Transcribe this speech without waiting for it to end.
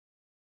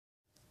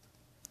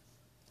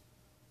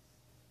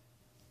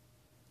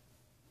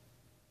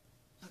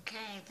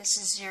This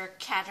is your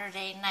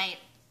Caturday night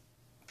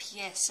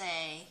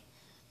PSA.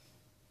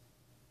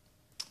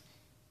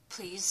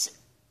 Please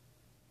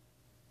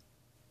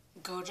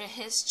go to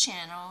his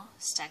channel,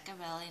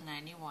 Stackaveli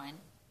 91,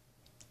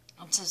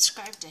 and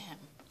subscribe to him.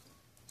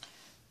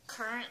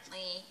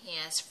 Currently, he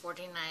has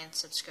 49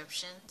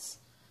 subscriptions.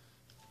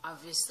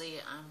 Obviously,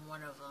 I'm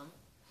one of them.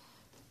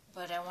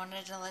 But I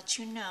wanted to let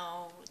you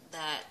know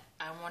that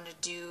I want to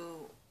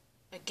do,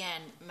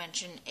 again,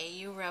 mention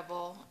AU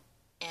Rebel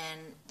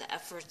and the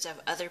efforts of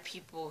other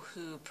people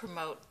who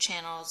promote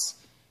channels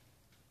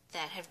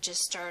that have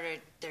just started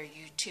their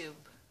YouTube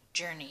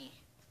journey.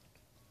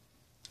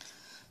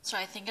 So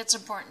I think it's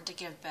important to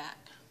give back.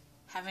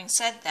 Having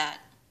said that,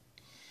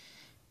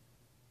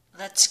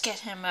 let's get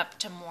him up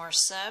to more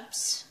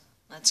subs.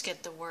 Let's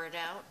get the word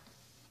out.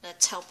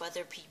 Let's help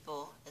other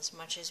people as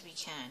much as we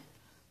can.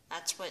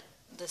 That's what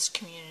this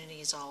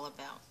community is all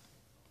about.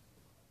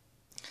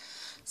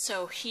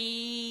 So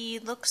he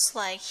looks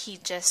like he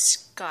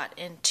just got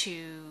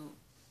into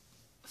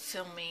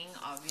filming,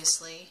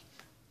 obviously.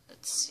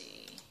 Let's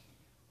see.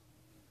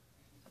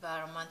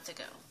 About a month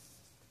ago.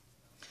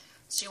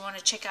 So you want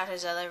to check out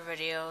his other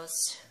videos.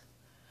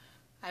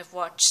 I've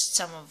watched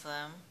some of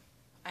them.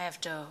 I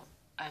have to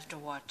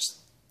watch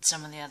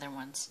some of the other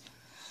ones.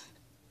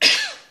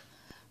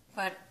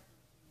 But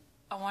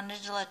I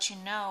wanted to let you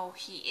know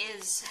he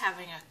is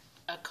having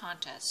a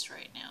contest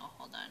right now.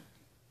 Hold on.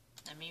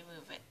 Let me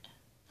move it.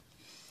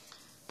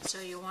 So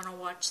you want to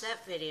watch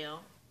that video.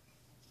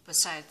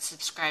 Besides,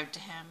 subscribe to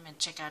him and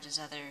check out his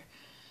other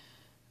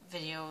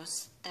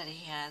videos that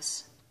he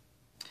has.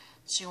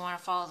 So you want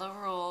to follow the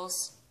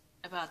rules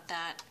about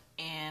that.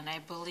 And I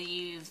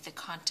believe the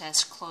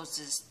contest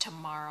closes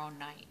tomorrow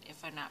night,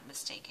 if I'm not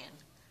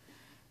mistaken.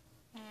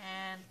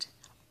 And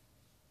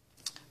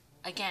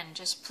again,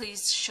 just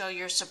please show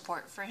your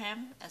support for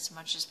him as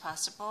much as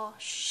possible.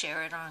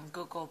 Share it on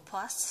Google+,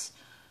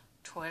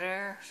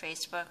 Twitter,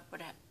 Facebook,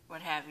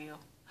 what have you.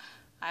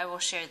 I will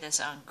share this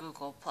on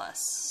Google+,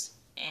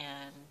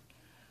 and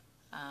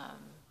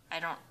I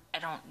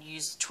don't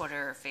use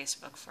Twitter or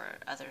Facebook for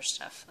other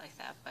stuff like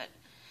that. But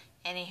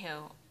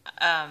anywho,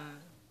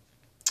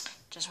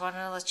 just wanted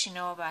to let you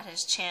know about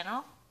his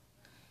channel,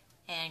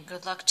 and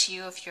good luck to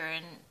you if you're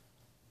in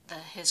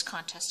his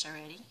contest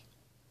already.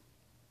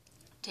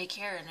 Take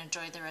care and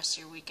enjoy the rest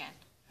of your weekend.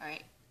 All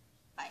right.